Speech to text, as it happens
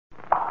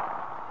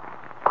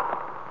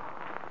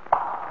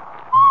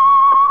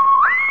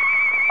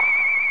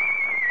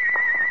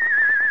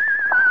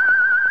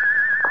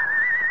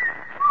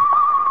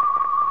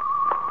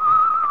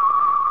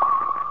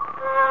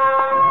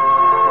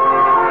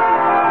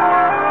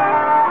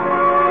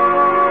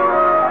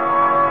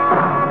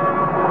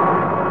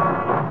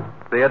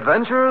The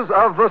Adventures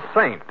of the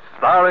Saint,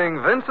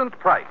 starring Vincent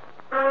Price.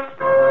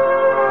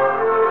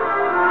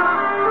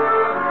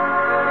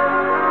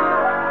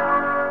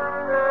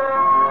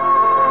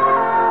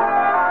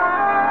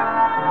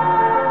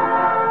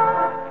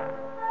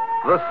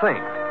 The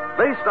Saint,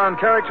 based on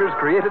characters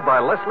created by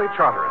Leslie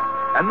Charteris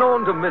and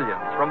known to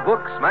millions from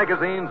books,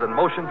 magazines, and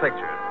motion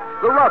pictures.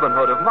 The Robin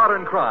Hood of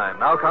modern crime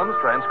now comes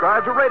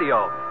transcribed to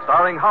radio,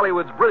 starring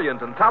Hollywood's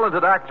brilliant and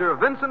talented actor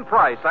Vincent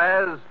Price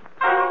as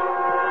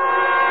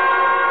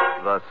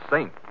The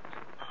Saint.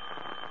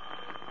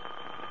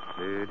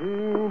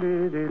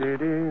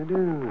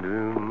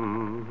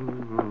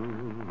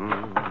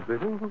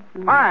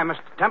 Hi, Mr.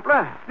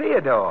 Templar.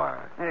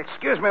 Theodore.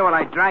 Excuse me while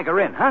I drag her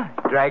in, huh?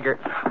 Drag her.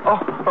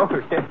 Oh,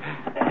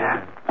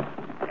 yeah.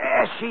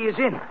 She is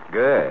in.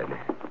 Good.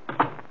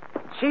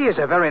 She is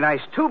a very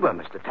nice tuba,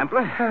 Mr.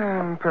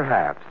 Templar.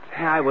 Perhaps.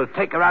 I will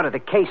take her out of the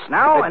case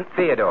now and...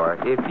 Theodore,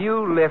 if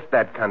you lift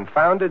that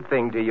confounded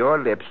thing to your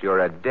lips, you're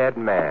a dead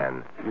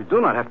man. You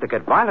do not have to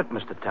get violent,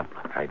 Mr.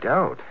 Templar. I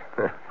don't.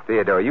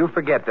 Theodore, you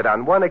forget that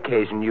on one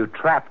occasion you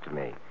trapped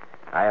me.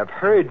 I have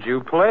heard you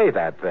play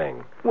that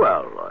thing.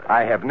 Well,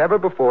 I have never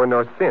before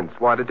nor since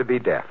wanted to be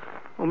deaf.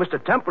 Well,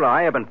 Mr. Templar,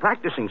 I have been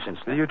practicing since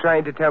then. Are you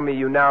trying to tell me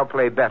you now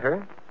play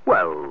better?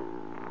 Well,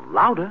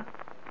 louder.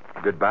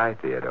 Goodbye,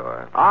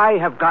 Theodore. I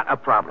have got a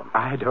problem.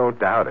 I don't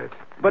doubt it.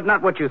 But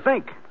not what you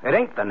think. It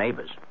ain't the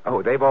neighbors.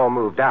 Oh, they've all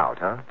moved out,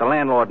 huh? The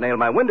landlord nailed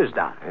my windows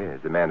down.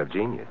 He's a man of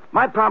genius.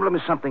 My problem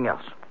is something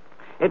else.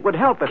 It would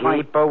help if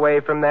Keep away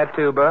from that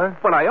tuba.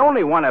 But I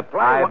only want to play...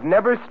 I've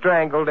never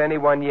strangled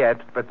anyone yet,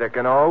 but there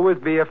can always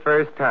be a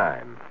first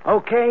time.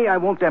 Okay, I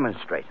won't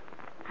demonstrate.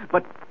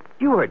 But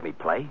you heard me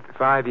play.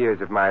 5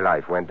 years of my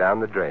life went down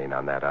the drain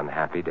on that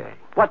unhappy day.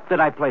 What did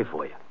I play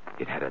for you?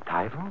 It had a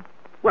title?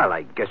 Well,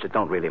 I guess it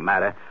don't really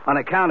matter. On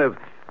account of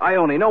I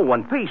only know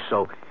one piece,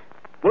 so...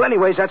 Well,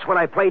 anyways, that's what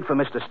I played for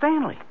Mr.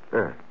 Stanley.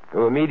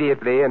 Who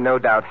immediately and no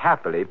doubt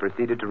happily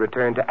proceeded to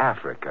return to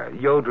Africa,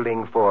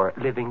 yodeling for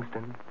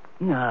Livingston.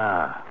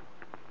 Nah.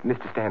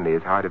 Mr. Stanley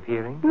is hard of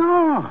hearing?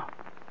 No.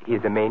 He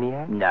is a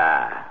maniac?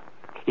 Nah.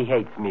 He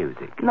hates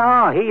music?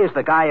 No, he is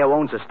the guy who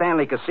owns a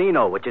Stanley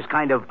Casino, which is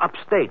kind of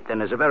upstate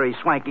and is a very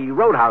swanky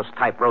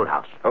roadhouse-type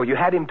roadhouse. Oh, you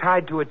had him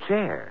tied to a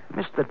chair.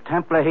 Mr.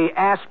 Templar, he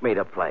asked me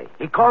to play.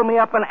 He called me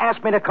up and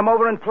asked me to come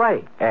over and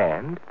play.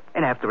 And?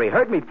 And after he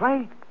heard me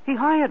play, he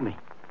hired me.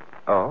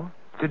 Oh?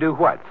 To do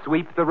what?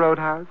 Sweep the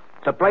roadhouse?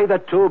 To play the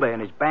tuba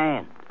in his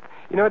band.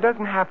 You know, it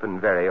doesn't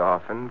happen very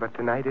often, but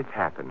tonight it's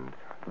happened.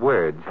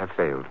 Words have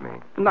failed me.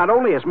 Not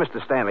only has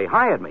Mr. Stanley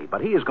hired me, but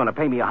he is going to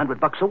pay me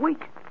 $100 a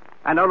week.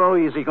 And not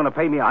only is he going to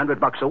pay me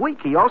 $100 a week,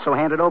 he also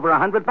handed over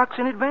 $100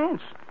 in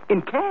advance,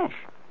 in cash.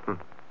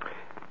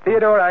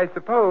 Theodore, I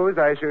suppose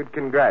I should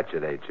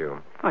congratulate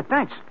you. Oh,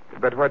 thanks.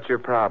 But what's your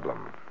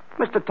problem?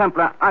 Mr.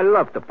 Templar, I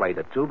love to play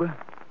the tuba,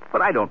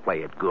 but I don't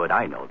play it good.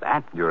 I know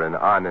that. You're an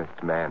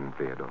honest man,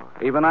 Theodore.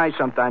 Even I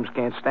sometimes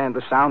can't stand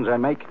the sounds I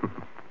make.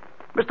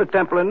 Mr.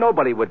 Templar,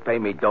 nobody would pay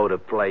me dough to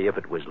play if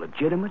it was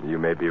legitimate. You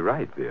may be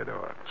right,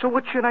 Theodore. So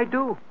what should I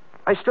do?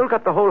 I still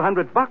got the whole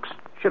 $100.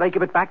 Should I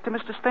give it back to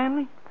Mr.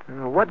 Stanley?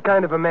 What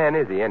kind of a man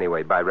is he,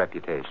 anyway, by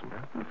reputation?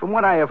 Huh? From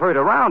what I have heard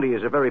around, he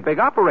is a very big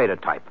operator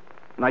type.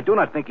 And I do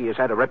not think he has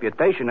had a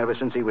reputation ever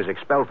since he was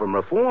expelled from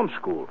reform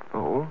school.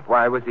 Oh,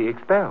 why was he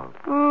expelled?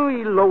 Oh,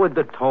 he lowered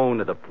the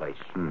tone of the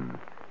place.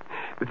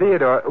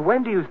 Theodore,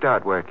 when do you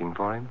start working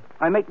for him?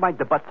 I make my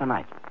debut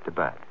tonight.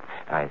 Debut.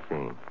 I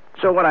see.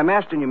 So what I'm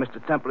asking you,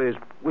 Mr. Templar, is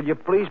will you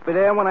please be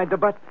there when I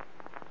debut?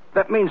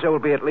 That means there will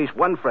be at least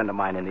one friend of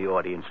mine in the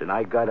audience, and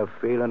I got a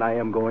feeling I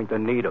am going to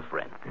need a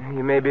friend.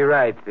 You may be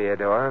right,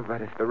 Theodore, but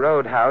if the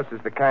roadhouse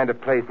is the kind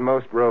of place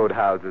most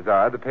roadhouses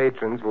are, the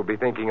patrons will be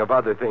thinking of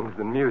other things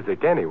than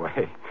music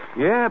anyway.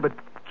 Yeah, but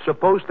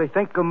suppose they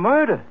think of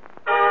murder.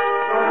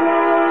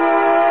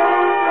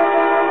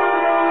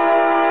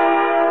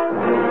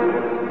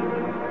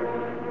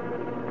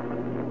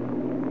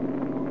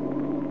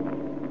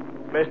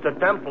 Mr.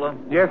 Templar.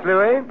 Yes,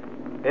 Louis?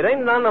 It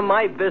ain't none of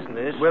my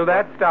business. Will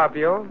that stop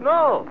you?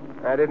 No.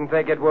 I didn't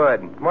think it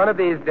would. One of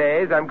these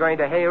days, I'm going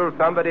to hail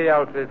somebody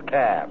else's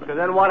cab. So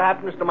then what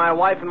happens to my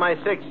wife and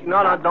my 6...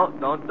 No,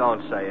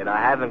 don't say it. I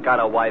haven't got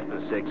a wife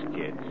and 6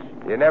 kids.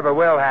 You never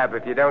will have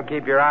if you don't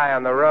keep your eye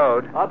on the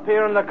road. Up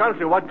here in the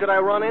country, what could I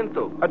run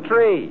into? A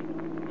tree.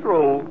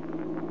 True.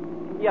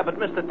 Yeah, but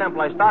Mr.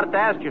 Templar, I started to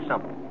ask you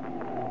something.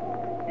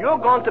 You're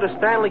going to the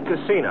Stanley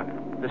Casino.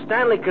 The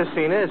Stanley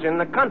Casino is in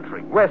the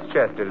country.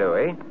 Westchester,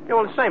 Louis. Yeah,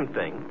 well, the same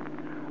thing.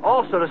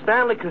 Also, the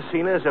Stanley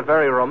Casino is a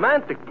very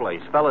romantic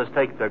place. Fellas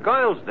take their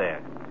girls there.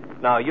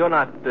 Now, you're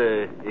not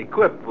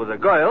equipped with a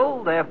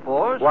girl,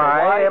 therefore...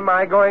 Why am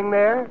I going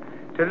there?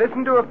 To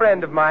listen to a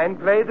friend of mine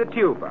play the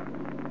tuba.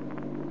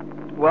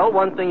 Well,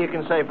 one thing you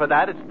can say for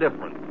that, it's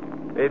different.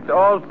 It's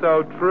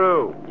also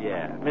true.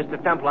 Yeah. Mr.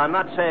 Templar, I'm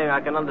not saying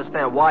I can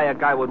understand why a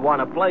guy would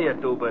want to play a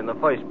tuba in the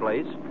first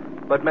place,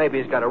 but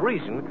maybe he's got a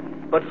reason.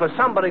 But for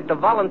somebody to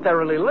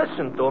voluntarily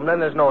listen to him,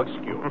 then there's no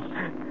excuse.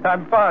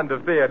 I'm fond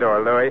of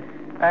Theodore, Louis.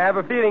 I have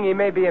a feeling he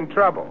may be in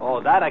trouble. Oh,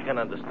 that I can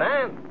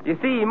understand. You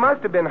see, he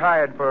must have been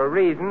hired for a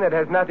reason that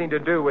has nothing to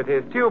do with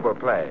his tuba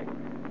playing.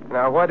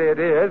 Now, what it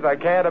is, I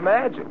can't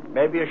imagine.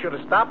 Maybe you should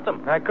have stopped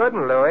him. I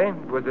couldn't, Louis.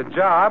 It was a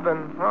job,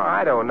 and,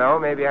 I don't know.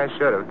 Maybe I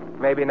should have.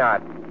 Maybe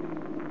not.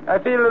 I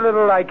feel a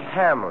little like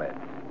Hamlet.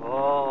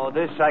 Oh,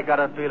 this I got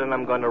a feeling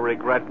I'm going to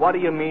regret. What do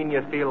you mean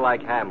you feel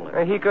like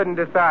Hamlet? He couldn't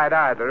decide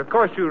either. Of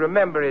course, you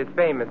remember his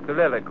famous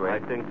soliloquy. I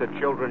think the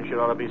children should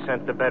ought to be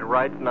sent to bed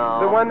right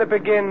now. The one that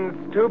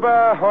begins,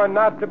 tuba or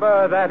not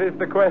tuba, that is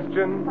the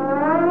question.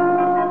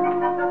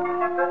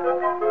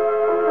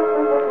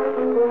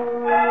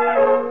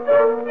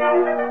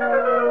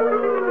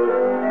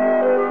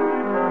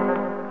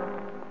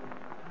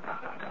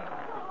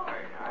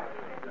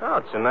 Oh,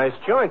 it's a nice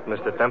joint,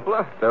 Mr.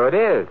 Templar. So it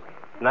is.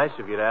 Nice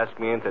of you to ask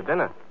me into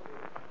dinner.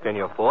 Can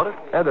you afford it?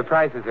 Well, the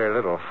prices are a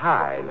little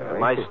high, Louis.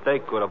 My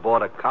steak would have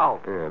bought a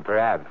cow.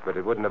 Perhaps, but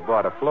it wouldn't have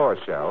bought a floor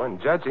show.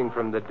 And judging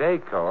from the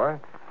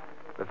decor,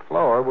 the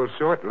floor will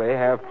shortly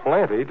have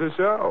plenty to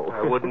show.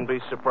 I wouldn't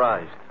be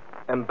surprised.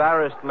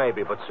 Embarrassed,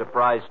 maybe, but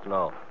surprised,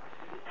 no.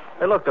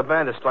 Hey, look, the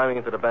band is climbing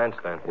into the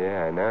bandstand.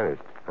 Yeah, I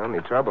noticed. Only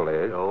trouble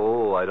is...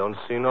 Oh, I don't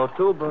see no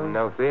tuba.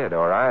 No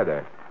Theodore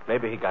either.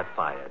 Maybe he got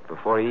fired.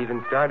 Before he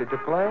even started to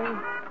play?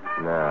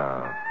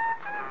 No.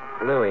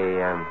 Louis,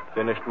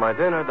 Finished my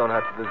dinner. Don't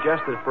have to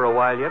digest it for a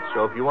while yet,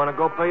 so if you want to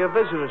go pay a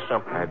visit or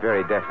something. I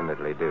very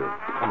definitely do.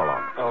 Come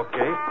along.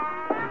 Okay.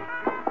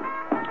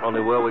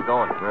 Only where are we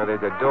going? Well,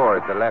 there's a door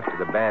at the left of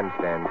the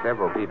bandstand.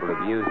 Several people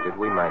have used it.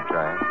 We might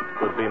try it.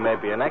 Could be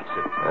maybe an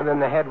exit. And then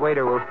the head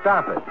waiter will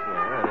stop us.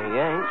 Yeah, and he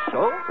ain't,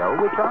 so? So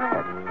we try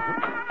it.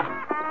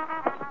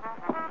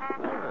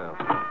 Well,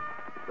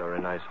 very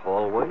nice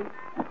hallway.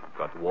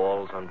 Got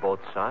walls on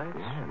both sides.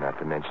 Yeah, not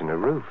to mention a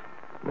roof.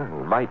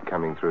 No, light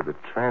coming through the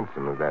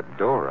transom of that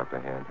door up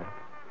ahead.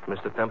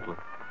 Mr. Templar,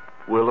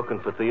 we're looking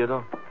for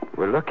Theodore.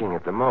 We're looking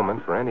at the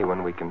moment for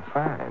anyone we can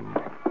find.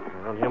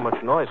 I don't hear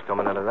much noise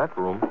coming out of that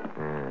room.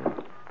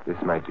 This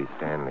might be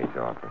Stanley's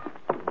office.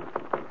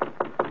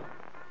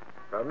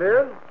 Come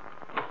in.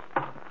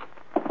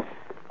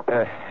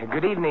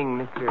 Good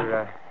evening,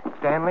 Mr.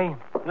 Stanley.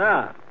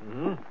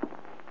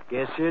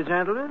 Guests here,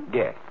 gentlemen?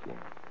 Yes.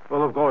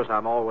 Well, of course,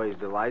 I'm always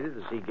delighted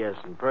to see guests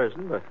in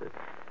person, but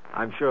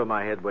I'm sure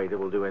my head waiter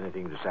will do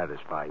anything to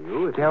satisfy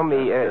you. Tell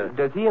me,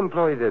 does he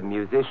employ the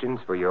musicians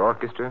for your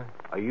orchestra?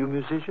 Are you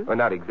musicians? Well,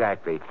 not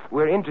exactly.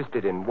 We're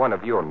interested in one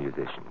of your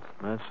musicians.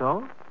 That's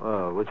all?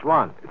 Which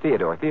one?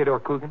 Theodore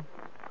Coogan.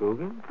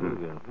 Coogan?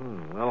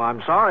 Coogan. Well,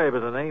 I'm sorry,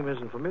 but the name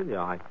isn't familiar.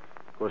 Of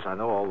course, I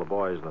know all the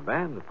boys in the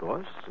band, of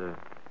course.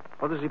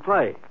 What does he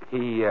play?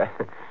 He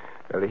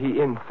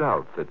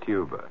insults a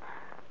tuba.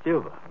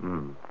 Tuba?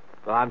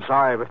 Well, I'm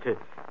sorry, but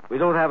we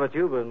don't have a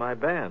tuba in my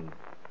band.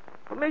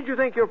 What made you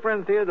think your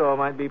friend Theodore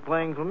might be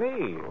playing for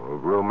me? Oh,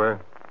 rumor?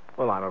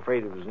 Well, I'm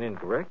afraid it was an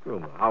incorrect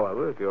rumor.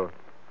 However, if your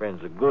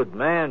friend's a good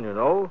man, you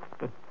know,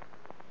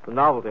 the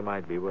novelty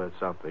might be worth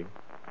something.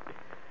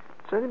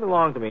 Send him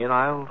along to me, and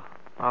I'll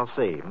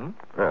see him.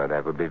 Oh,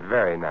 that would be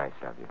very nice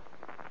of you.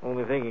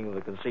 Only thinking of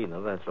the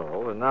casino, that's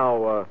all. And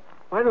now,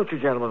 why don't you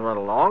gentlemen run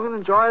along and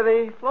enjoy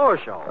the floor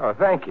show? Oh,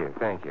 thank you.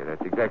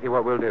 That's exactly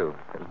what we'll do.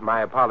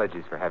 My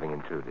apologies for having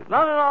intruded.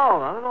 Not at all.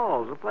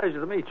 It was a pleasure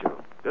to meet you.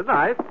 Good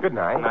night. Good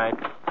night. Good night.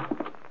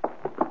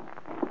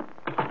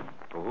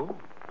 Oh,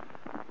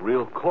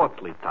 real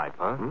courtly type,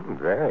 huh?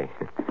 Very.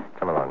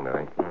 Come along,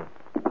 Louis.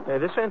 Hey,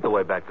 this ain't the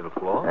way back to the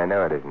floor. I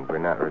know it isn't. We're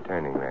not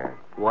returning there.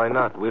 Why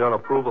not? We don't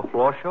approve of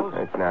floor shows?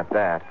 It's not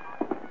that.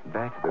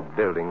 Back of the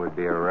building would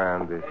be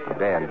around this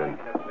bend and...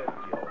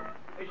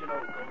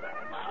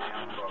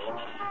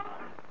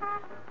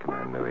 Come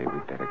on, Louis.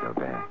 We'd better go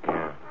back.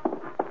 Yeah.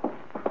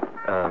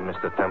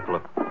 Mr.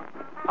 Templar,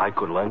 I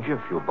could lend you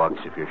a few bucks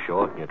if you're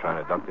short and you're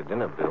trying to duck the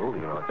dinner bill.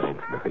 You know,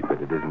 Thanks, Louis,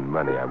 but it isn't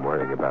money I'm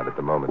worrying about at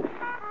the moment.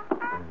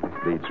 This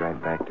leads right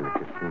back to the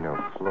casino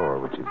floor,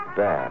 which is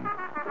bad.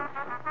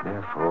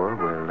 Therefore,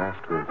 we're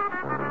left with...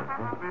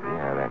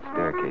 that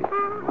staircase.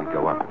 We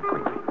go up it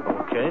quickly.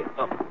 Okay.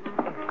 Up.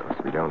 Of course,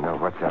 we don't know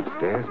what's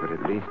upstairs, but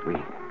at least we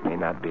may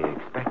not be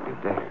expected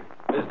there.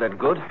 Is that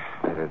good?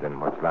 Better than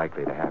what's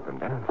likely to happen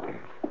downstairs.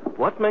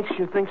 What makes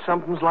you think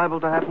something's liable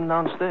to happen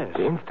downstairs?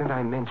 The instant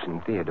I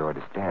mentioned Theodore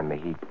to Stanley,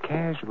 he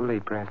casually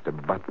pressed a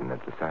button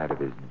at the side of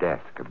his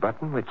desk. A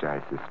button which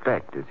I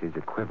suspect is his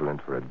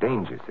equivalent for a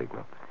danger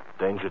signal.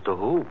 Danger to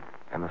who?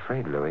 I'm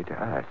afraid, Louis, to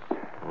us.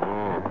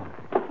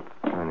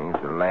 Turning to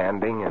the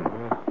landing and...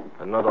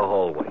 Another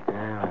hallway.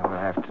 Well, we'll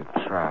have to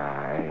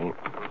try.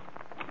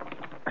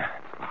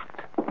 It's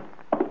locked.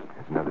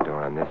 There's another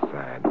door on this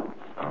side.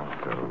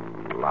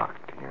 Also locked.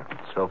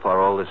 So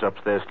far, all this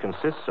upstairs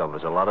consists of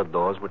is a lot of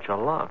doors which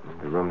are locked.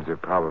 The rooms are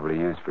probably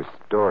used for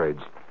storage.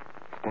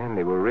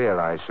 Stanley will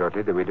realize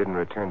shortly that we didn't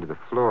return to the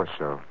floor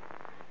show.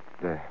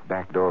 The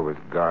back door was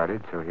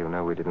guarded, so he'll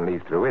know we didn't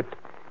leave through it,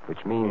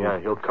 which means...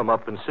 Yeah, he'll come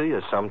up and see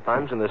us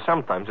sometimes, and there's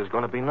sometimes it's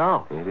going to be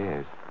now. It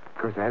is.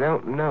 Of course, I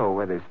don't know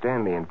whether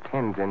Stanley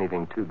intends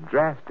anything too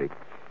drastic.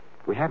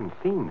 We haven't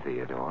seen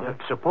Theodore.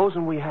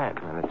 Supposing we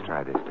had. Well, let's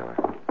try this door.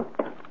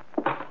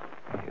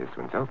 Hey, this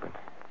one's open.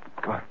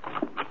 Come on.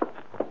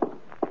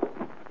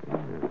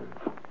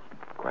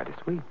 Quite a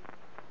suite.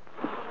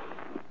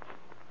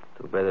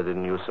 Too bad they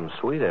didn't use some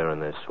sweet air in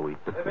their suite.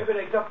 Maybe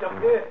they ducked up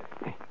here.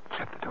 Hey,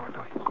 shut the door,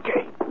 Louis.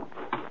 Okay.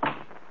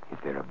 Is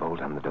there a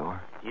bolt on the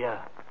door?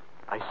 Yeah.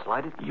 I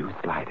slide it? You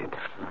slide it.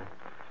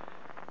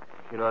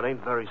 You know, it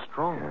ain't very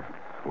strong.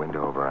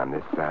 Window over on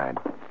this side.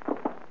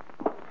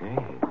 Hey,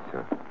 it's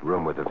a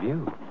room with a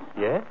view.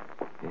 Yeah?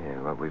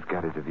 Yeah, what we've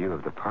got is a view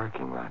of the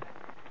parking lot.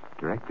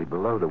 Directly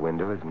below the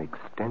window is an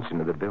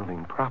extension of the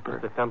building proper.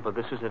 Mr. Temple,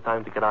 this is the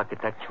time to get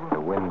architectural. The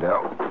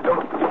window.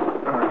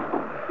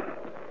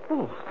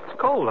 Oh, it's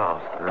cold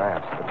out.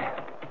 Perhaps, but...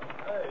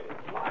 Hey,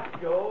 it's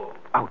locked, Joe.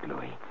 Out,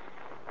 Louis.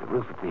 The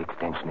roof of the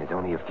extension is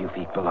only a few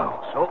feet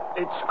below. So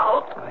it's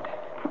out. Good.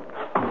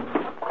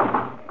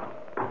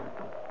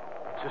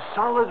 It's a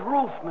solid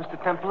roof, Mr.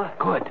 Templar.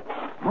 Good.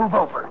 Move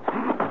over.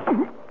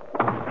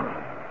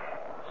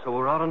 So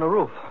we're out on the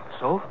roof.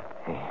 So?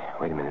 Hey,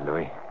 wait a minute,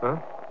 Louis. Huh?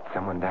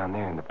 Someone down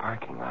there in the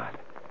parking lot.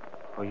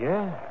 Oh,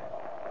 yeah.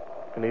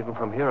 And even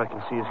from here, I can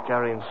see he's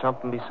carrying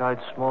something besides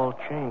small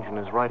change in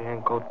his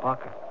right-hand coat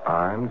pocket.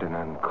 Armed and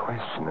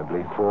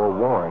unquestionably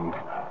forewarned.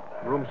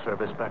 Room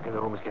service back in the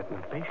room is getting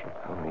impatient.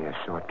 Only a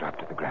short drop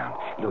to the ground.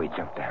 Louis,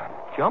 jump down.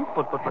 Jump?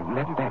 But... And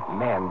let that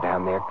man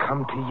down there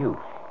come to you.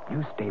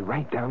 You stay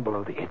right down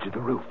below the edge of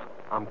the roof.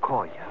 I'm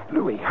coy, yeah?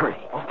 Louis, hurry.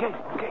 Okay.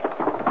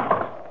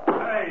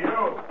 Hey,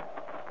 you.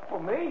 For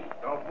me?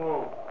 Don't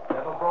move.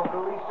 Never broke a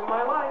lease in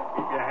my life.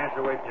 Keep your hands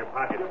away from your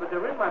pocket. Yeah, but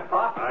they're in my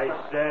pocket. I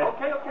said...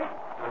 Okay.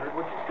 I heard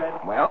what you said.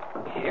 Well,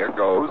 here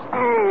goes.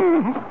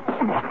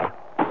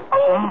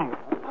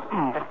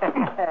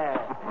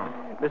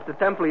 Mr.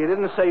 Temple, you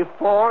didn't say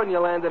 4, and you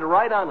landed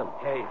right on him.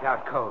 Hey, he's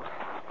out cold.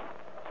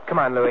 Come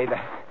on, Louis.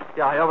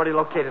 Yeah, I already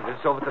located it.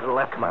 It's over to the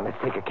left. Come on, let's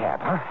take a cab,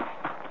 huh?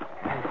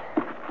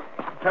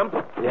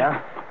 Temple.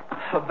 Yeah?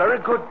 A very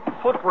good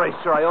foot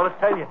racer, I ought to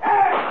tell you.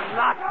 I'm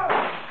not.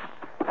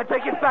 I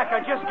take it back. I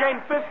just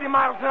gained 50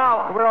 miles an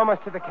hour. We're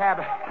almost to the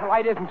cab. The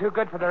light isn't too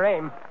good for their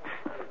aim.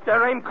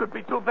 Their aim could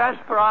be too bad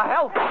for our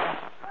health.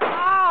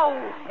 Ow!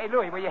 Hey,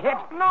 Louis, were you hit?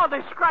 No,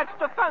 they scratched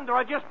the fender.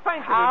 I just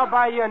painted I'll it.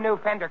 buy you a new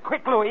fender.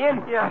 Quick, Louis,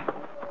 in. Yeah.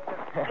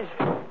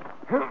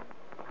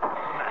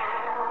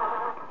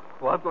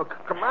 What? Well,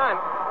 come on.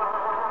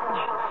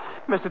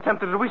 Mr.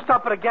 Tempter, did we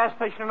stop at a gas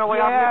station on the way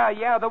out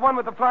here? Yeah, the one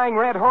with the flying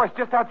red horse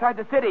just outside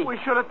the city. We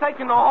should have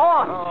taken the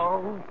horse.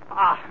 Oh.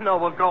 No,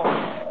 we'll go.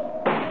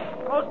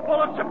 Those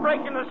bullets are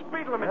breaking the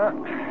speed limit.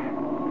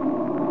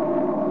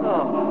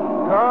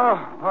 Oh,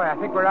 boy, I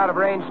think we're out of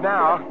range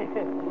now.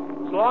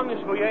 As long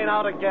as we ain't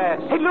out of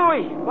gas. Hey,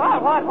 Louis.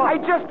 What? I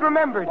just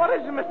remembered. What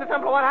is it, Mr.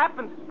 Temple? What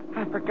happened?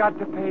 I forgot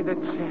to pay the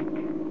check.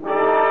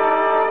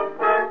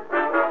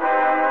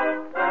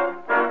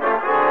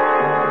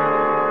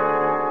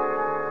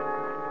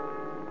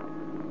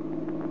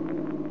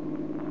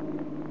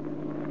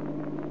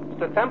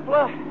 Mr.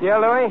 Templar? Yeah,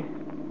 Louis?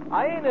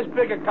 I ain't as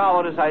big a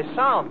coward as I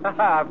sound.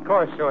 Of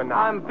course you're not.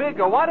 I'm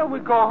bigger. Why don't we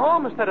go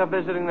home instead of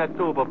visiting that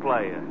tuba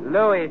player?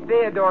 Louis,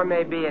 Theodore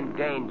may be in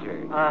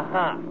danger.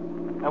 Uh-huh.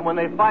 And when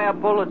they fire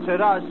bullets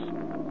at us,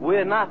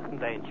 we're not in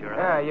danger,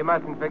 huh? You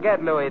mustn't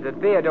forget, Louis, that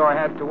Theodore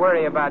has to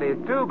worry about his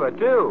tuba,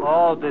 too.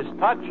 Oh, this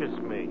touches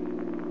me.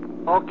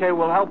 Okay,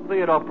 we'll help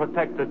Theodore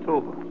protect the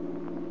tuba.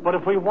 But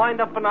if we wind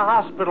up in a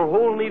hospital,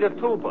 who'll need a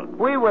tuba?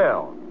 We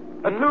will.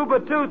 A tuba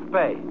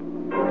toothpaste.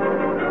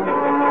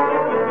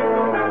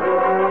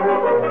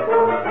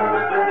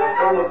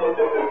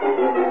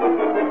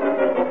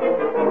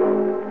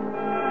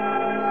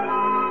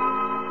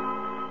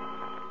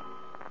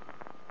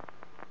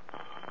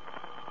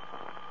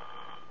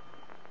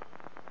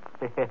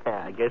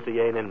 I guess he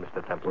ain't in,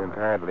 Mr. Temple.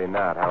 Apparently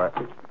not,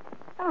 however.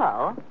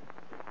 Hello.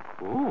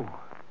 Ooh.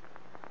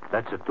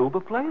 That's a tuba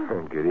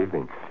player? Good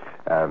evening.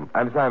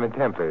 I'm Simon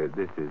Templar.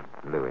 This is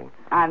Louis.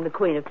 I'm the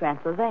Queen of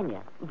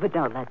Transylvania. But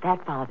don't let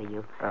that bother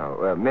you.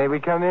 Oh, may we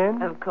come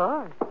in? Of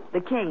course.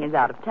 The king is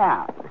out of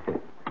town.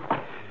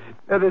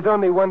 There's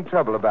only one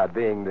trouble about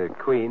being the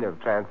Queen of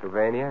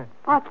Transylvania.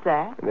 What's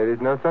that? There is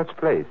no such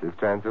place as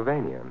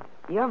Transylvania.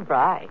 You're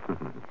right.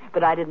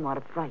 But I didn't want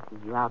to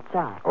frighten you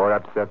outside. Or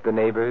upset the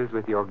neighbors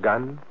with your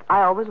gun.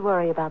 I always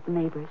worry about the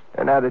neighbors.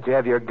 And now that you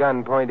have your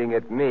gun pointing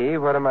at me,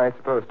 what am I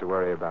supposed to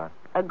worry about?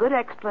 A good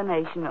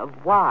explanation of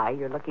why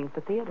you're looking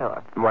for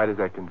Theodore. Why does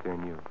that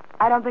concern you?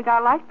 I don't think I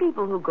like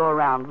people who go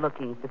around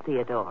looking for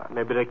Theodore.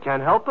 Maybe they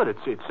can't help it.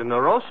 It's a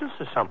neurosis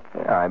or something.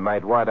 Yeah, I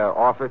might want to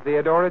offer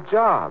Theodore a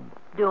job.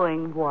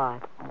 Doing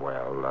what?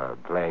 Well,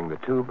 playing the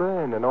tuba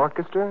in an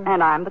orchestra.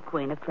 And I'm the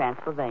Queen of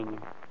Transylvania.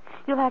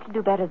 You'll have to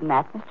do better than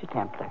that, Mr.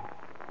 Templar.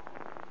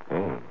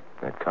 Hey,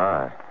 that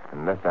car.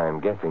 Unless I'm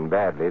guessing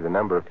badly, the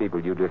number of people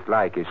you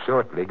dislike is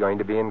shortly going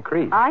to be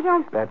increased. I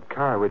don't... That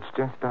car which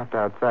just stopped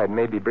outside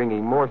may be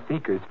bringing more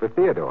seekers for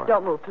Theodore.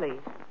 Don't move,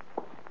 please.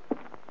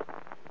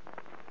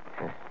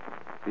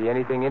 See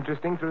anything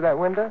interesting through that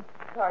window?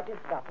 The car did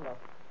stop a little.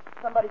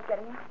 Somebody's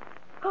getting in.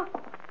 Oh.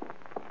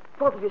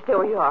 Both of you stay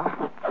where you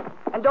are.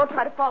 And don't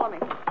try to follow me.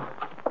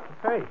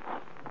 Hey,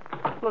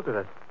 look at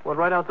that. Well,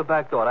 right out the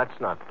back door. That's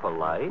not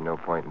polite. No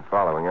point in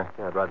following her.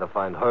 Yeah, I'd rather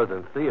find her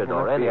than There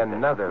Theodore. must be anything.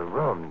 another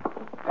room.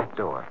 That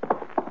door.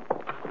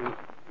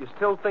 You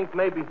still think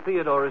maybe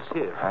Theodore is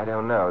here? I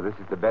don't know. This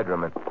is the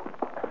bedroom. And...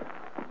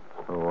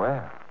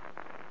 Well,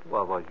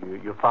 Well,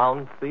 you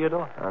found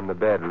Theodore? on the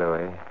bed,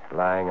 Louis,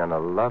 lying on a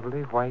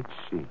lovely white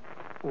sheet.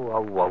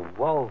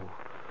 Whoa.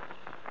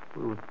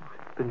 We've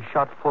been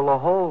shot full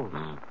of holes.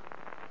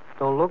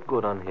 Don't look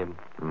good on him.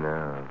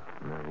 No,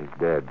 he's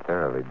dead,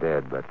 thoroughly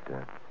dead, but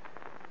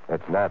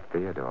that's not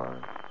Theodore.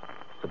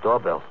 The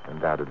doorbell.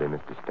 Undoubtedly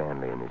Mr.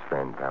 Stanley and his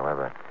friends,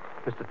 however.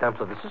 Mr.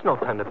 Templar, this is no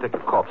time to pick a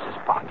corpse's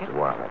pocket. His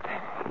wallet.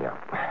 Yeah.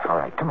 All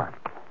right, come on.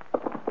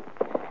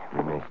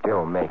 We may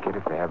still make it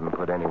if they haven't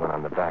put anyone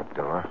on the back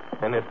door.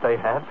 And if they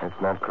have? Let's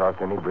not cross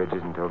any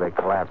bridges until they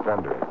collapse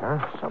under us,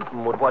 huh?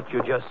 Something with what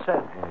you just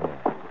said.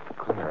 Yeah.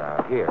 Clear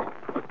out here.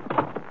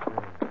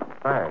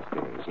 Fire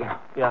stage, yeah.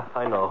 Yeah,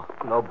 I know.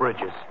 No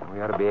bridges. We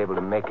ought to be able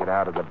to make it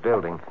out of the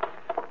building.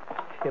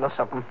 You know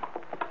something?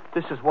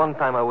 This is one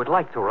time I would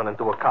like to run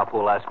into a cop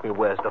who'll ask me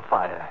where's the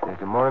fire.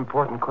 There's a more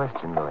important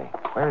question, Louis.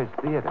 Where is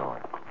Theodore?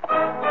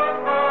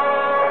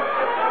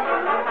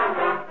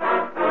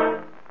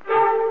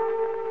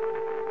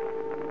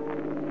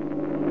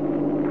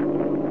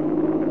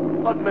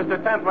 Look,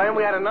 Mr. Templar, ain't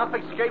we had enough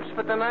escapes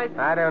for tonight?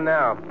 I don't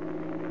know.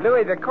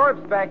 Louis, the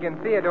corpse back in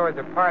Theodore's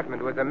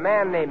apartment was a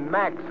man named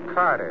Max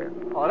Carter.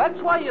 Oh, that's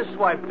why you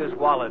swiped his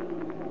wallet.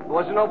 There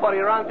wasn't nobody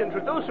around to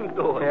introduce him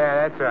to it.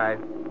 Yeah, that's right.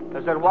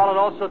 Does that wallet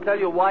also tell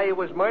you why he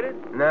was murdered?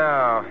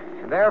 No.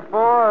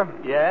 Therefore,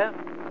 Yeah?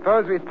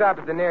 suppose we stop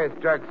at the nearest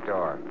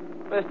drugstore.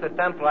 Mr.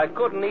 Templar, I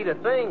couldn't eat a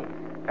thing.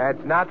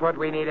 That's not what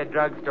we need a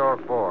drugstore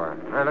for.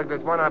 Now, look,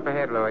 there's one up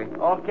ahead, Louis.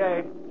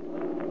 Okay.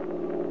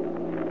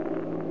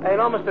 Hey,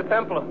 no, Mr.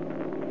 Templar.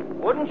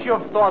 Wouldn't you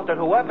have thought that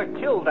whoever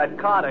killed that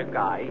Carter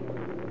guy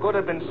could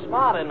have been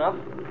smart enough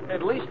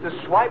at least to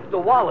swipe the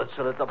wallet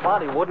so that the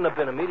body wouldn't have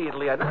been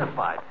immediately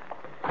identified?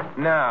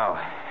 No.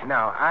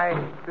 I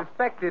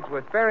suspect it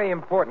was very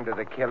important to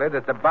the killer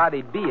that the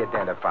body be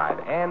identified,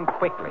 and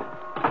quickly.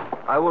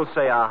 I will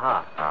say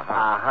aha.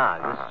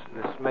 Aha.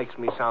 This makes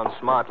me sound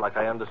smart, like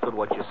I understood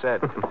what you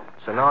said.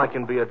 So now I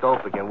can be a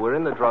dope again. We're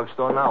in the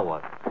drugstore, now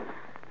what?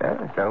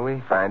 So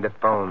we find a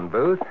phone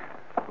booth.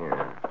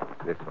 Yeah,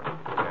 this one.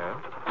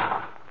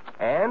 Yeah?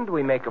 And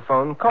we make a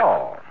phone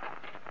call.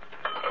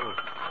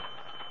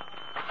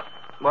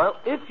 Well,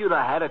 if you'd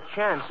have had a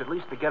chance at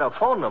least to get a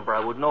phone number,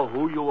 I would know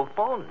who you were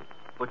phoning.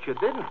 But you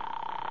didn't.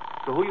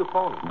 So who you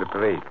phoning? The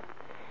police.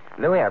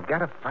 Louis, I've got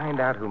to find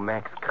out who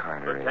Max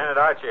Carter is. Lieutenant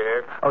Archer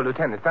here. Oh,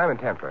 Lieutenant Simon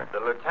Templar. The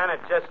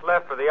lieutenant just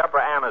left for the upper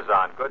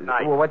Amazon. Good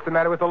night. Well, what's the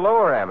matter with the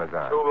lower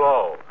Amazon? Too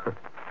low.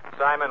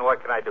 Simon,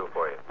 what can I do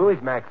for you? Who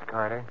is Max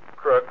Carter?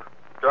 Crook,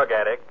 drug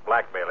addict,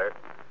 blackmailer.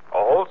 A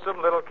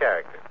wholesome little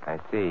character. I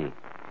see.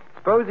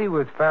 Suppose he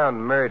was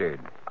found murdered.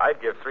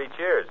 I'd give 3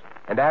 cheers.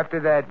 And after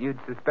that, you'd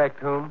suspect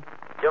whom?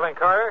 Killing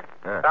Carter?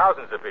 Huh.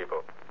 Thousands of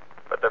people.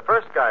 But the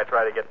first guy I'd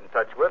try to get in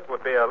touch with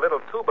would be a little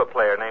tuba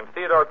player named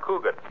Theodore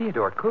Coogan.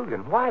 Theodore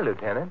Coogan. Why,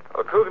 Lieutenant?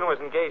 Well, Coogan was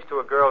engaged to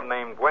a girl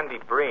named Wendy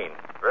Breen.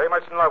 Very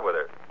much in love with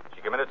her.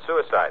 She committed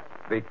suicide.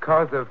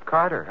 Because of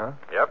Carter, huh?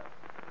 Yep.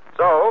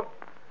 So,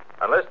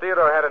 unless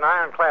Theodore had an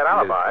ironclad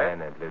alibi...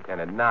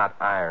 Lieutenant, not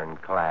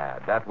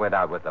ironclad. That went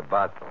out with the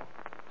bustle.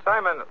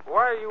 Simon,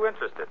 why are you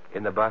interested?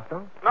 In the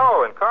bustle?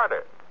 No, in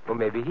Carter. Well,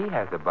 maybe he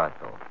has a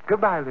bustle.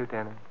 Goodbye,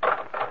 Lieutenant.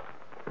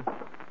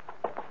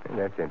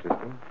 That's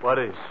interesting. What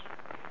is?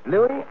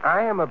 Louis,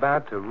 I am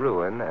about to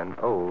ruin an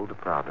old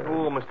proverb.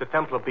 Oh, Mr.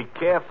 Templar, be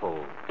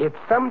careful. It's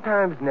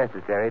sometimes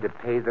necessary to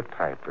pay the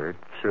piper,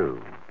 true.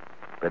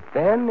 But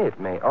then it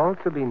may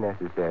also be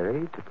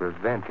necessary to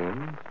prevent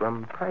him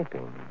from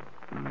piping.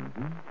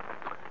 Mm-hmm.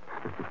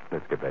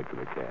 Let's get back to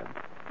the cab.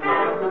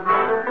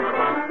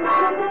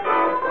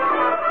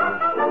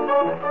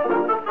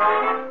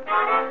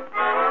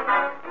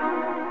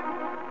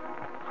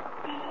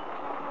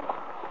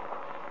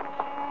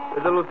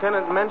 Did the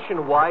lieutenant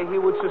mention why he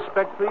would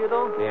suspect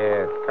Theodore?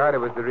 Yes, Carter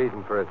was the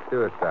reason for a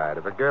suicide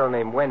of a girl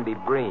named Wendy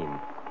Breen.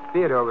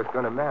 Theodore was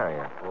going to marry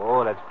her.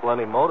 Oh, that's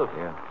plenty motive.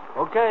 Yeah.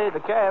 Okay, the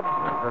cab.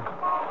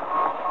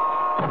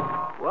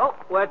 Well,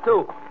 where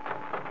to?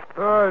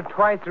 Oh,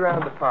 twice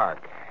around the park.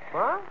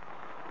 What?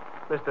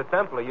 Mr.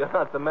 Templar, you're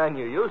not the man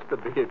you used to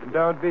be.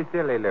 Don't be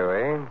silly,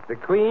 Louis. The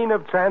Queen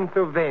of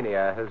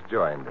Transylvania has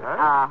joined us.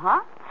 Uh-huh.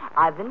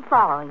 I've been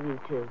following you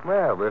two.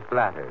 Well, we're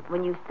flattered.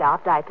 When you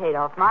stopped, I paid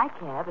off my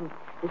cab and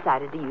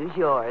decided to use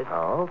yours.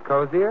 Oh,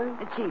 cozier?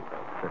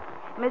 Cheaper.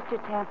 Mr.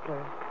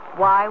 Templar,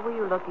 why were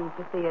you looking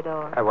for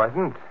Theodore? I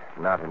wasn't.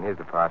 Not in his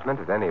apartment,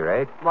 at any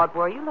rate. What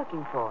were you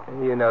looking for?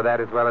 You know that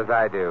as well as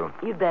I do.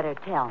 You'd better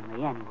tell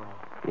me anyway.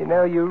 You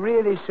know, you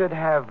really should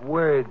have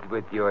words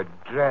with your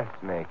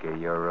dressmaker.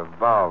 Your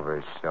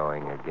revolver's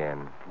showing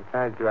again.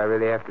 Besides, do I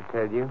really have to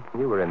tell you?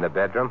 You were in the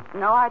bedroom.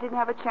 No, I didn't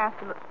have a chance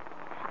to look.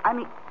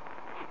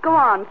 Go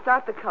on,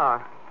 start the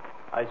car.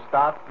 I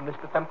start,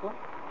 Mr. Templar?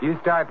 You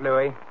start,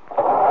 Louis.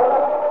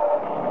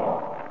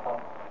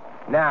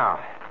 Now,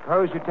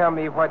 suppose you tell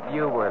me what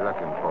you were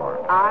looking for.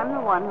 I'm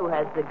the one who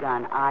has the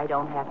gun. I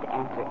don't have to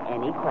answer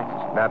any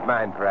questions. Not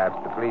mine, perhaps.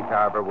 The police,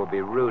 however, will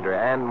be ruder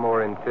and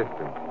more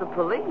insistent. The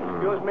police?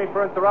 Excuse me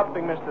for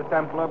interrupting, Mr.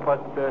 Templar,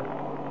 but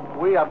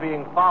we are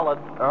being followed.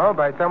 Oh,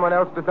 by someone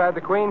else beside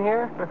the Queen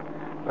here?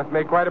 Must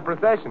make quite a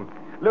procession.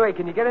 Louis,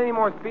 can you get any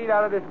more speed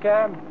out of this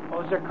cab?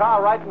 Well, there's a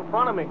car right in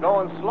front of me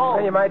going slow.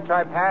 Then you might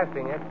try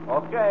passing it.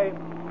 Okay.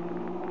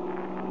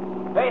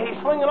 Hey,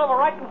 he's swinging over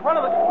right in front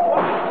of the...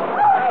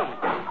 Hey!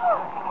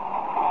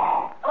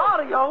 How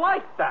do you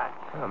like that?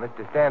 Oh,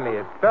 Mr. Stanley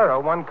is thorough.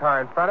 One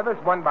car in front of us,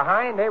 one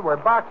behind. Hey, we're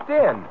boxed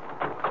in.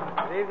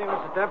 Good evening,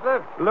 Mr.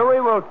 Templar.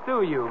 Louis will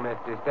sue you,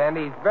 Mr.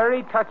 Stanley. He's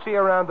very touchy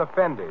around the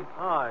fenders.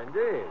 Oh,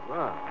 indeed.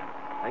 Well,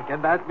 and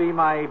can that be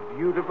my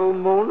beautiful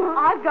Mona?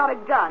 I've got a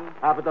gun.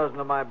 Half a dozen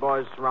of my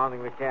boys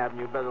surrounding the cab, and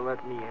you better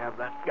let me have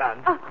that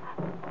gun.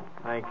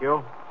 Thank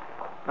you.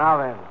 Now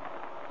then,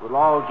 you'll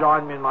all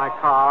join me in my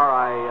car.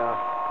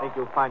 I think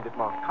you'll find it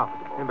more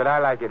comfortable. Yeah, but I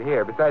like it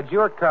here. Besides,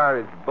 your car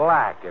is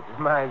black. It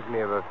reminds me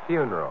of a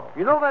funeral.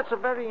 You know, that's a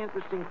very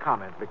interesting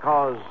comment,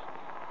 because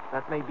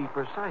that may be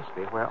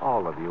precisely where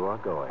all of you are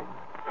going.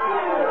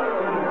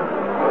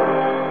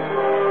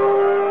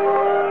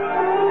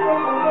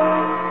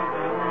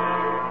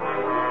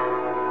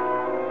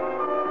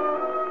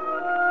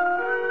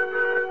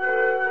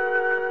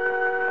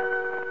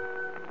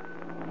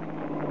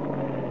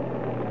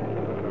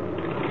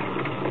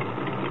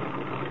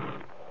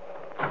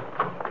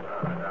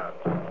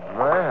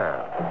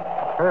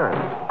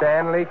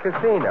 Stanley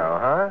Casino,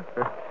 huh?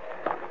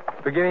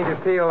 It's beginning to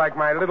feel like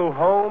my little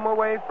home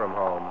away from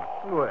home.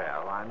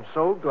 Well, I'm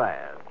so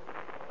glad.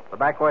 The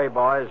back way,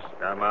 boys.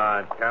 Come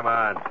on, come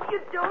on.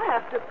 You don't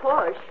have to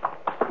push.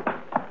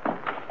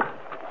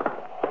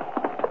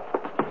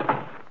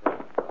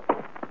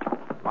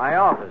 My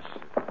office.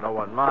 No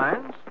one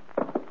minds.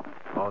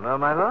 Oh, no,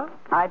 my love?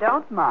 I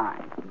don't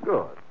mind.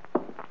 Good.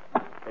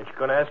 Ain't you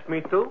going to ask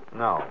me to?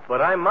 No.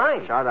 But I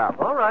might. Shut up.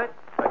 All right.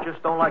 I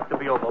just don't like to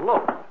be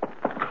overlooked.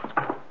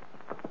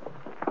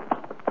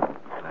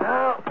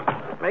 Well,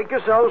 make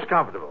yourselves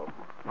comfortable.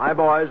 My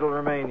boys will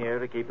remain here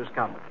to keep us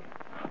company.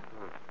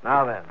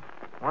 Now then,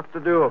 what to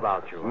do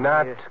about you?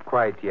 Not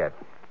quite yet.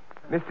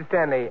 Mr.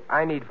 Stanley,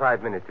 I need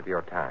 5 minutes of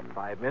your time.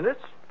 5 minutes?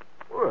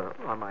 Well,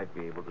 I might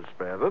be able to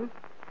spare them.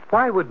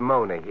 Why would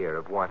Mona here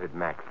have wanted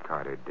Max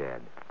Carter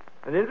dead?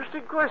 An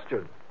interesting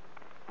question.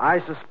 I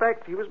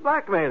suspect he was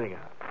blackmailing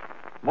her.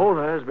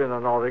 Mona has been a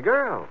naughty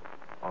girl,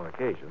 on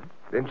occasion.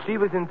 Then she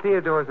was in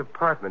Theodore's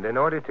apartment in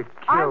order to kill...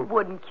 I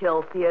wouldn't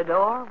kill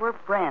Theodore. We're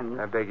friends.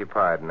 I beg your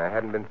pardon. I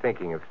hadn't been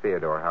thinking of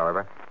Theodore,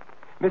 however.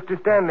 Mr.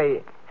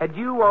 Stanley, had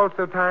you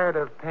also tired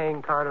of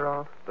paying Carter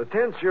off? The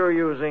tense you're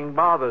using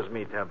bothers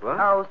me,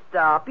 Templar. Oh,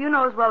 stop. You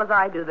know as well as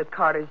I do that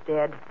Carter's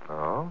dead.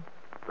 Oh?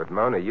 But,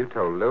 Mona, you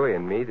told Louis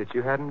and me that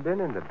you hadn't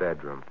been in the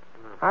bedroom.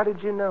 How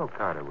did you know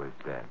Carter was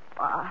dead?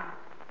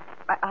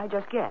 I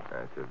just guessed.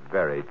 That's a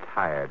very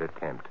tired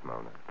attempt,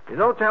 Mona. You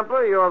know,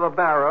 Templar, you're the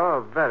bearer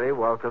of very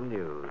welcome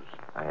news.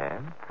 I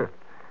am?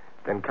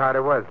 Then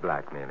Carter was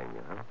blackmailing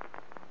you,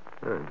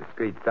 huh?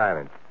 Discreet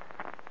silence.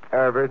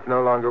 However, it's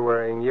no longer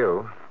worrying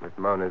you, with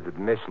Mona's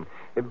admission.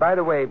 By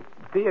the way,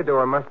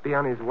 Theodore must be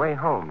on his way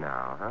home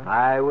now, huh?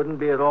 I wouldn't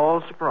be at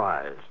all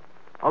surprised.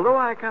 Although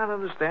I can't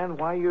understand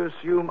why you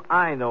assume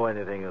I know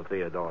anything of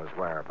Theodore's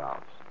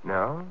whereabouts.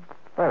 No?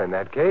 Well, in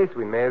that case,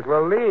 we may as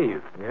well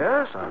leave.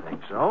 Yes, I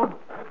think so.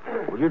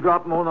 Will you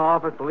drop Mona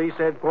off at police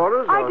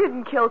headquarters? I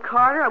didn't kill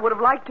Carter. I would have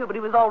liked to, but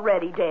he was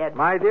already dead.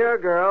 My dear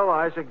girl,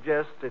 I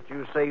suggest that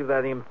you save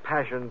that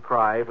impassioned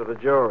cry for the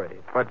jury.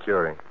 What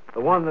jury?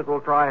 The one that will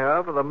try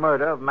her for the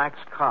murder of Max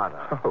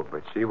Carter. Oh,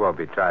 but she won't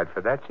be tried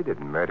for that. She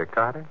didn't murder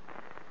Carter.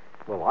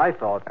 Well, I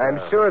thought... I'm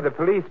sure the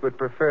police would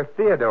prefer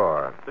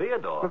Theodore.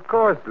 Theodore? Of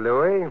course,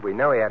 Louis. We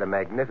know he had a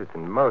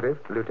magnificent motive.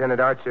 Lieutenant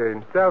Archer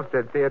himself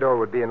said Theodore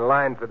would be in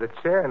line for the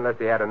chair unless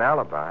he had an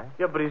alibi.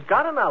 Yeah, but he's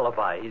got an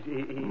alibi.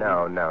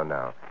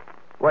 No.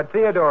 What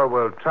Theodore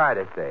will try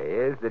to say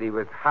is that he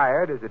was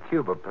hired as a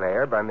tuba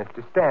player by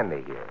Mr.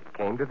 Stanley here.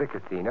 Came to the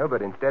casino,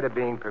 but instead of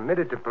being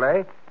permitted to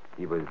play,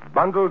 he was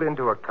bundled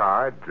into a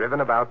car, driven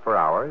about for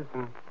hours,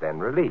 and then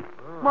released.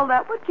 Well,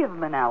 that would give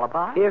him an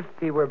alibi. If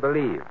he were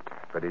believed.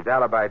 But his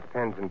alibi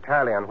depends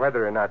entirely on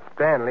whether or not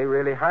Stanley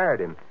really hired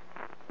him.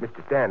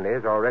 Mr. Stanley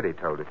has already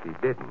told us he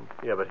didn't.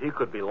 Yeah, but he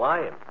could be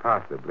lying.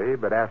 Possibly,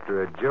 but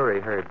after a jury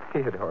heard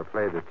Theodore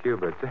play the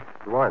tuba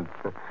just once,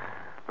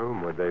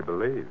 whom would they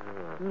believe?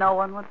 No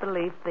one would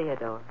believe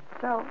Theodore.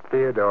 So?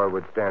 Theodore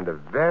would stand a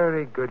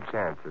very good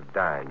chance of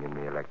dying in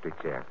the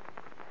electric chair.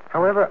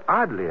 However,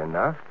 oddly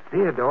enough,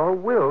 Theodore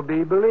will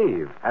be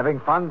believed. Having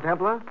fun,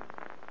 Templar?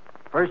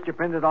 First you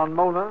pinned it on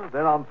Mona,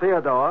 then on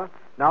Theodore.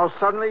 Now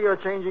suddenly you're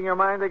changing your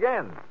mind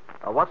again.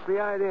 What's the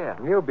idea?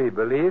 He'll be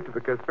believed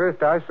because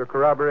first I shall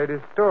corroborate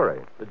his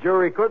story. The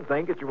jury could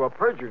think that you were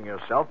perjuring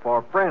yourself for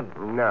a friend.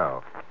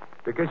 No.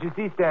 Because you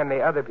see, Stanley,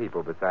 other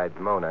people besides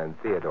Mona and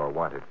Theodore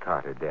wanted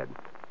Carter dead.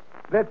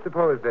 Let's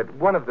suppose that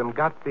one of them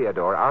got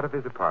Theodore out of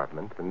his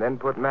apartment and then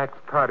put Max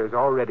Carter's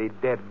already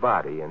dead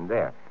body in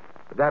there.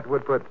 That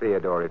would put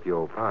Theodore, if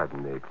you'll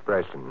pardon the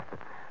expression,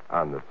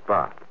 on the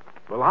spot.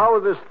 Well, how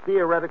would this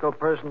theoretical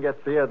person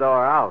get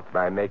Theodore out?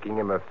 By making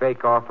him a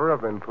fake offer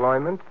of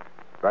employment,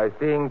 by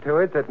seeing to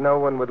it that no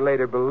one would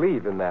later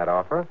believe in that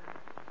offer,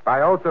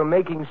 by also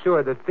making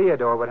sure that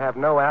Theodore would have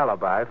no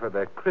alibi for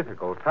the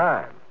critical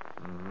time.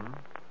 Mm-hmm.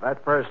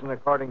 That person,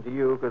 according to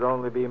you, could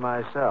only be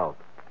myself.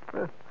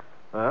 Well,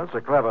 that's a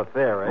clever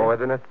theory. More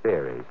than a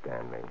theory,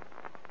 Stanley.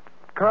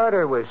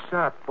 Carter was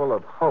shot full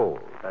of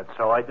holes. That's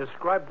how I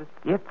described it.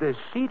 Yet the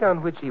sheet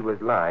on which he was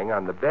lying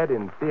on the bed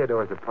in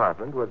Theodore's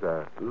apartment was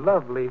a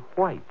lovely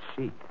white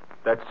sheet.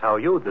 That's how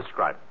you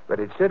described it. But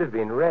it should have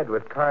been red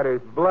with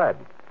Carter's blood.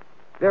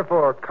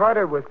 Therefore,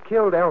 Carter was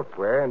killed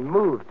elsewhere and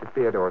moved to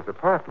Theodore's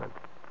apartment.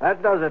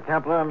 That does it,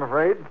 Templar, I'm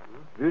afraid.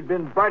 If you'd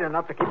been bright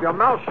enough to keep your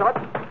mouth shut.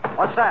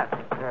 What's that?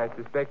 I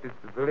suspect it's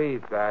the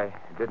police. I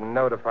didn't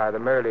notify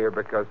them earlier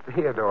because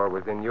Theodore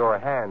was in your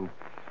hands.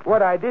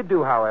 What I did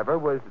do, however,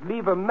 was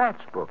leave a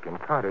matchbook in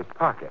Carter's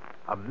pocket.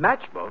 A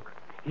matchbook?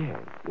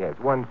 Yes,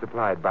 one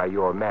supplied by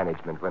your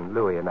management when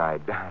Louis and I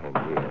dined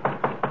here.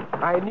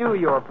 I knew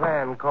your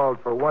plan called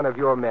for one of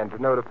your men to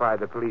notify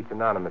the police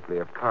anonymously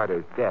of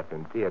Carter's death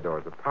in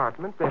Theodore's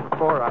apartment.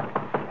 Therefore,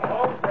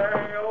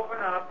 Okay, open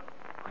up.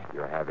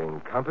 You're having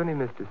company,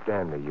 Mr.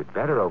 Stanley. You'd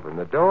better open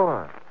the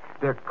door.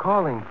 They're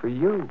calling for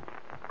you.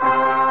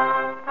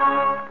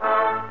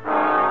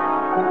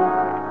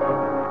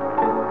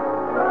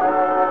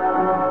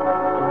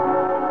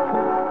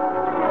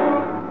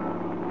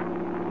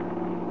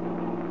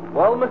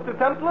 Well, Mr.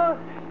 Templar,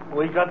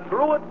 we got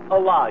through it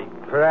alive.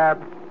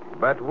 Perhaps,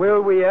 but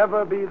will we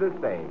ever be the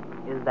same?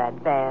 Is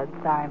that bad,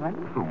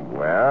 Simon?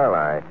 Well,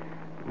 I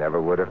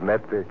never would have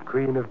met the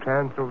Queen of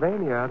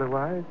Transylvania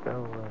otherwise,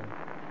 so...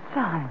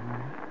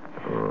 Simon.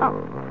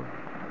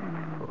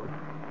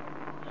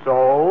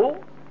 So?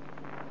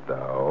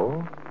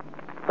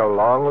 So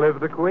long live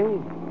the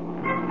Queen.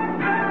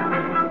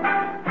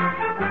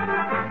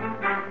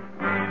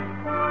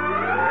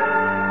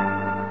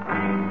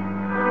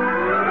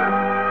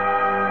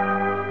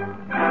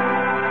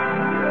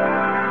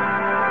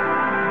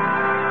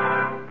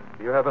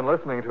 You have been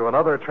listening to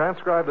another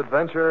transcribed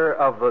adventure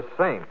of the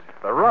Saint,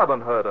 the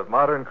Robin Hood of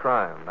modern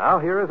crime. Now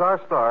here is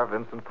our star,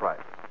 Vincent Price.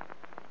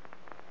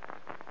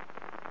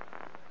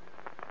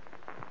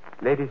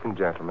 Ladies and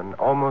gentlemen,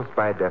 almost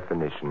by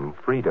definition,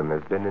 freedom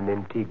has been an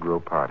integral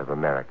part of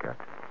America.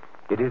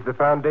 It is the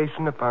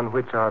foundation upon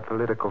which our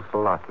political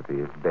philosophy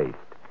is based.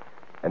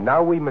 And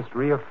now we must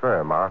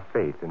reaffirm our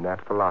faith in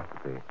that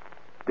philosophy.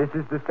 This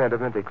is the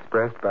sentiment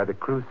expressed by the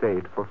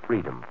Crusade for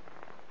Freedom.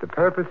 The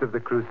purpose of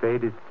the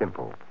crusade is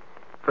simple.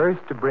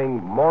 First, to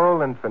bring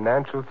moral and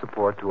financial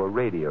support to a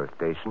radio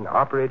station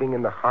operating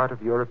in the heart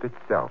of Europe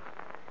itself.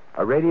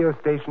 A radio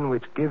station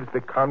which gives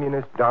the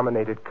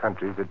communist-dominated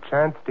countries a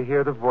chance to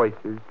hear the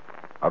voices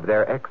of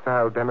their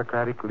exiled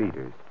democratic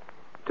leaders,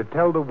 to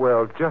tell the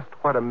world just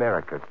what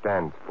America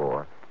stands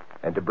for,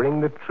 and to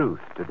bring the truth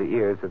to the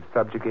ears of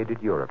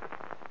subjugated Europe.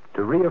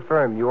 To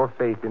reaffirm your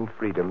faith in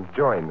freedom,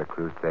 join the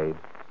crusade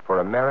for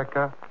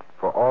America,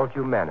 for all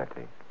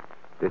humanity.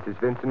 This is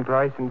Vincent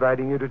Price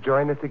inviting you to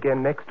join us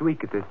again next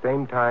week at the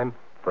same time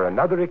for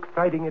another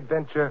exciting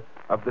adventure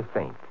of the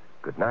Saint.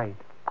 Good night.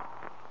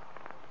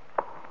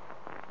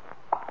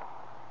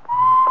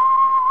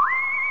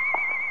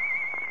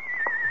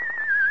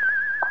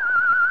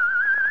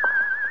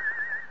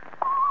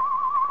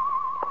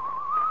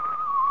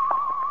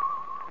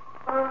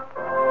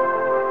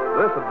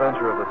 This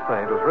adventure of the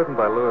Saint was written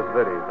by Louis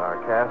Vittes. Our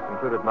cast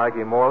included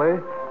Maggie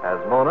Morley as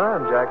Mona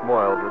and Jack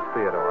Moyles as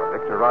Theodore.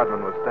 Victor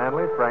Rodman was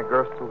Stanley, Frank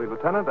Gerstle the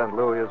lieutenant, and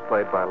Louis is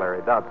played by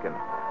Larry Dodkin.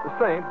 The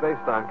Saint,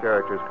 based on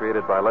characters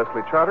created by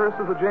Leslie Charteris,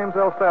 is a James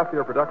L.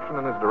 Staffier production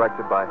and is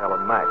directed by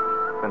Helen Mack.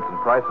 Vincent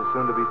Price is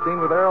soon to be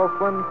seen with Errol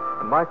Flynn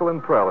and Michael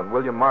Imprell in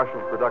William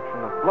Marshall's production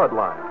of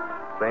Bloodline.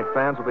 Saint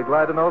fans will be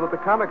glad to know that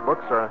the comic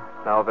books are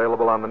now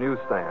available on the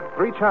newsstand.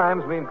 3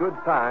 chimes mean good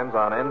times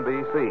on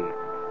NBC.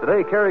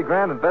 Today, Cary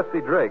Grant and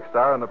Betsy Drake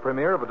star in the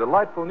premiere of a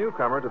delightful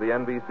newcomer to the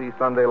NBC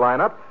Sunday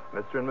lineup,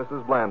 Mr. and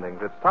Mrs. Blandings.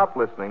 It's top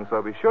listening,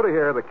 so be sure to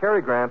hear the Cary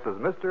Grants as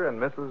Mr. and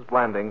Mrs.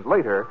 Blandings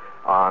later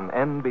on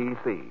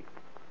NBC.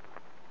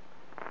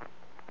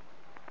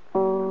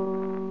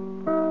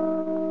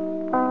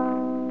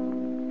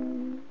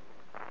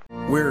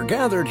 We're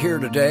gathered here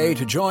today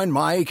to join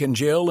Mike and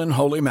Jill in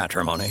holy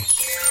matrimony.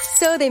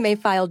 So they may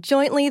file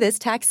jointly this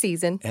tax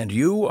season. And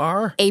you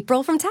are?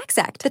 April from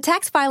TaxAct, the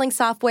tax filing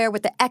software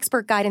with the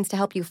expert guidance to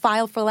help you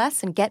file for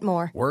less and get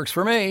more. Works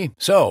for me.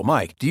 So,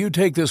 Mike, do you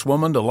take this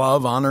woman to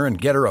love, honor, and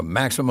get her a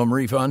maximum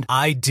refund?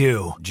 I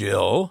do.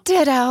 Jill?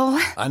 Ditto.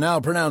 I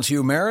now pronounce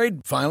you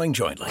married, filing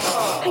jointly.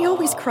 I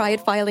always cry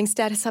at filing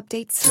status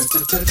updates.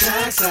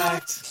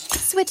 TaxAct.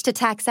 Switch to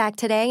TaxAct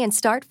today and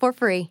start for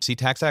free. See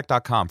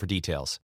taxact.com for details.